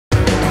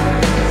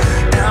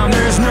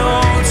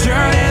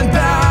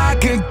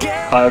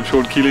Hi, I'm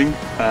Shaun Keeling,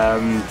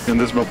 and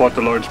this is my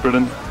partner Lawrence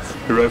Brittain.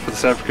 We row for the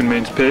South African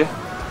men's pair,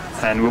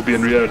 and we'll be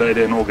in Rio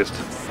later in August.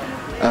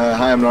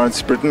 Hi, I'm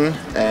Lawrence Brittain,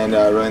 and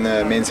I row in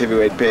the men's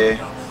heavyweight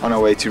pair on our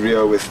way to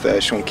Rio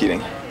with Shaun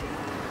Keeling.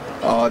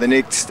 The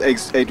next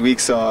 8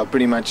 weeks are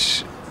pretty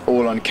much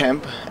all on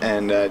camp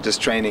and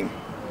just training.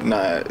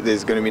 No,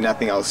 there's going to be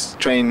nothing else.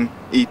 Train,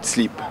 eat,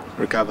 sleep,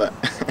 recover.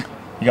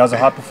 You guys are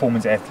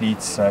high-performance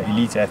athletes,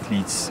 elite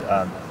athletes,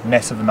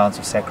 massive amounts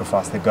of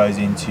sacrifice that goes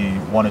into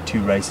 1 or 2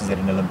 races at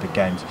an Olympic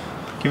Games.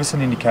 Give us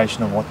an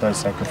indication of what those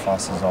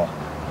sacrifices are.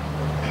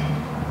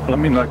 Well, I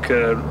mean, like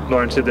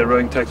Lawrence said, the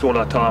rowing takes all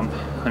our time.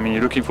 I mean,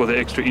 you're looking for the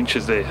extra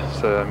inches there.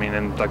 So, I mean,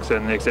 and like I said,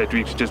 in the next 8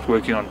 weeks, you're just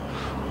working on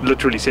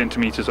literally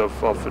centimeters of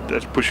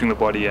pushing the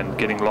body and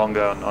getting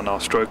longer on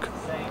our stroke.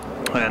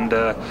 And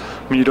I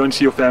mean, you don't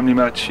see your family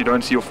much, you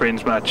don't see your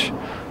friends much.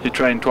 You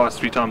train twice,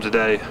 3 times a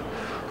day.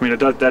 I mean,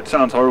 that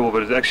sounds horrible,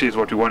 but it actually is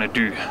what we want to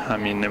do. I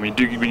mean, when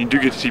you do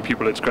get to see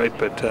people, it's great,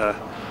 but I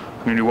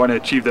mean, we want to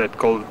achieve that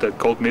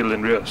gold medal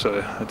in Rio,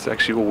 so it's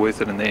actually all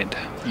worth it in the end.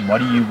 Why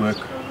do you work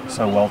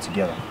so well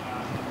together?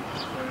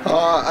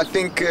 I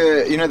think,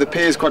 you know, the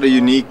pair is quite a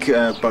unique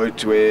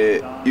boat where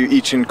you're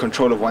each in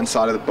control of one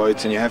side of the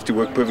boat and you have to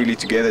work perfectly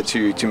together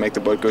to make the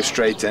boat go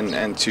straight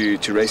and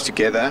to race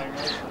together.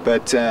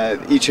 But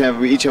we each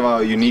have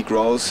our unique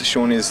roles.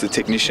 Shaun is the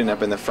technician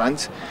up in the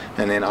front,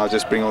 and then I'll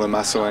just bring all the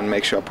muscle and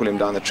make sure I pull him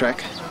down the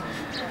track.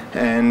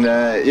 And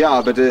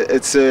yeah, but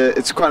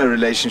it's quite a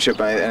relationship,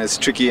 and it's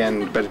tricky,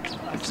 but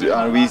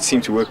we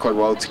seem to work quite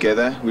well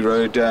together. We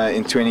rode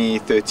in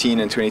 2013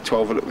 and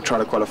 2012, we tried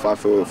to qualify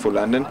for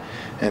London,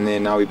 and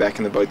then now we're back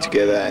in the boat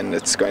together, and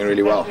it's going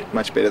really well,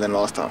 much better than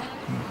last time.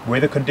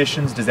 Weather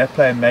conditions, does that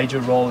play a major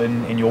role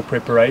in your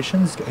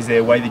preparations? Is there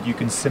a way that you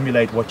can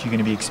simulate what you're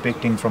going to be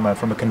expecting from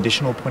a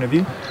conditional point of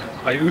view?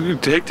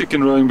 It's hectic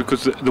in rowing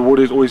because the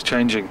water is always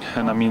changing,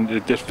 and I mean,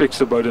 it affects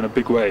the boat in a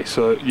big way.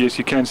 So yes,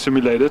 you can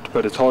simulate it,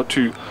 but it's hard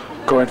to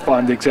go and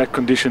find the exact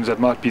conditions that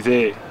might be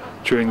there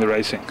during the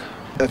racing.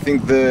 I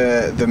think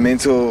the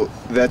mental,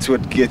 that's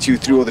what gets you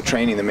through all the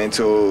training, the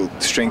mental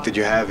strength that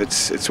you have.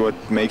 It's what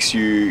makes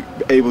you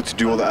able to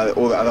do all the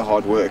other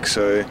hard work.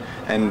 So,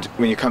 and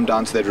when you come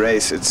down to that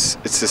race, it's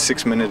a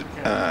 6-minute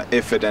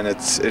effort, and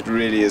it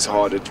really is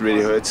hard. It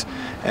really hurts,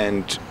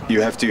 and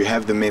you have to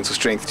have the mental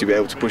strength to be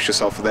able to push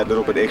yourself for that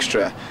little bit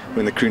extra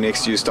when the crew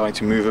next to you is starting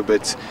to move a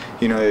bit.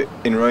 You know,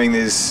 in rowing,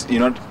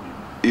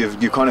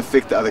 you can't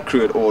affect the other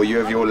crew at all. You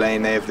have your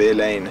lane, they have their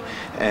lane,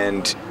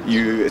 and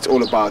it's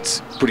all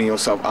about putting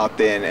yourself out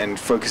there and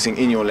focusing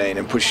in your lane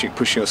and pushing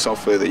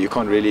yourself further. You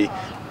can't really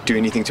do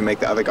anything to make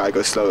the other guy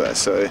go slower.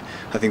 So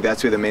I think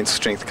that's where the mental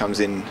strength comes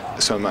in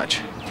so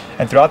much.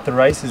 And throughout the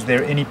race, is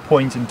there any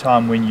point in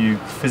time when you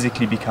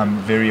physically become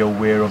very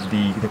aware of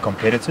the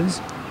competitors?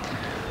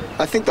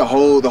 I think the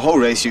whole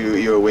race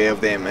you're aware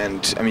of them,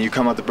 and I mean, you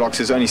come out the blocks,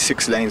 there's only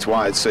 6 lanes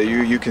wide, so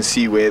you can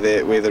see where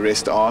the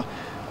rest are.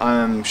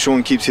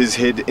 Shaun keeps his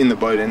head in the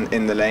boat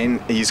in the lane.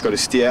 He's got to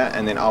steer,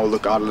 and then I'll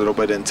look out a little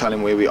bit and tell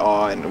him where we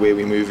are and where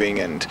we're moving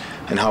and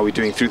how we're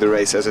doing through the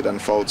race as it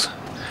unfolds.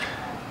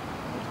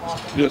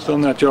 Just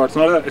on that, Joe, it's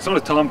not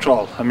a time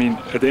trial. I mean,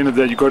 at the end of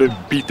the day, you've got to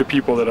beat the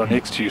people that are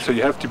next to you, so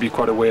you have to be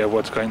quite aware of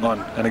what's going on.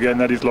 And again,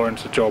 that is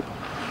Lawrence's job.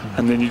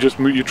 And then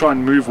you try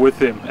and move with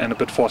them and a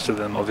bit faster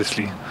than them,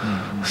 obviously,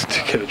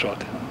 to get it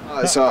right.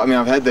 So, I mean,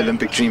 I've had the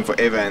Olympic dream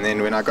forever, and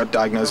then when I got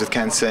diagnosed with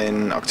cancer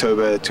in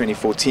October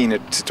 2014,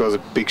 it was a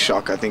big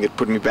shock. I think it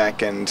put me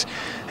back, and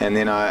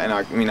then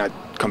I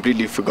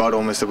completely forgot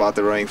almost about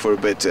the rowing for a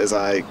bit as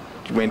I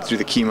went through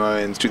the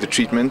chemo and through the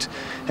treatment.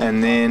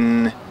 And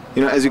then,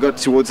 you know, as we got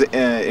towards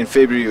in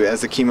February, as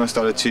the chemo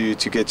started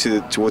to get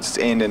towards its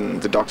end and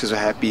the doctors were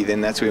happy,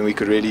 then that's when we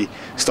could really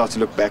start to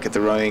look back at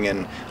the rowing.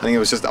 And I think I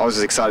was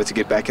just excited to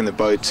get back in the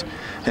boat.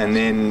 And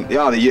then,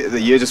 yeah, the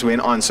year just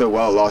went on so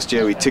well. Last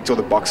year we ticked all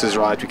the boxes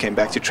right. We came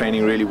back to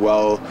training really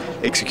well,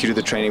 executed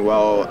the training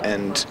well,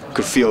 and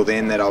could feel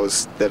then that I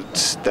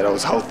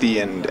was healthy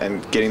and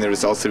getting the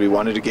results that we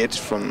wanted to get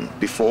from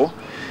before.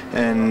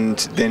 And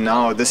then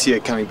now this year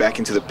coming back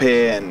into the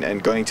pair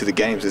and going to the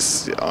games,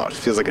 it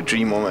feels like a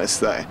dream almost.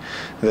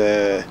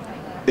 The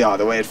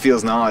way it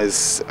feels now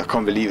is, I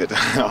can't believe it.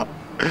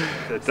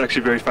 It's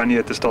actually very funny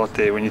at the start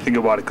there when you think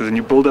about it, because then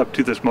you build up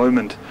to this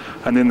moment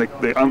and then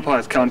the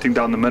umpire's counting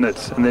down the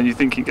minutes, and then you're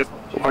thinking,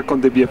 why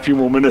can't there be a few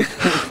more minutes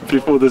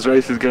before this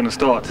race is going to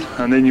start?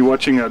 And then you're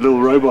watching a little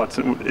robot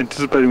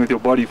anticipating with your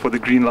body for the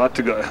green light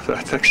to go. So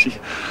it's actually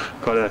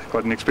quite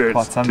an experience.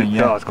 Quite something,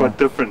 yeah. It's quite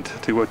different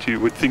to what you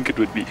would think it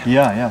would be.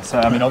 Yeah. So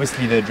I mean,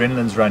 obviously the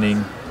adrenaline's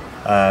running,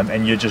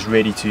 and you're just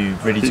ready to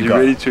go. You're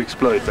ready to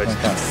explode,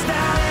 basically. Okay.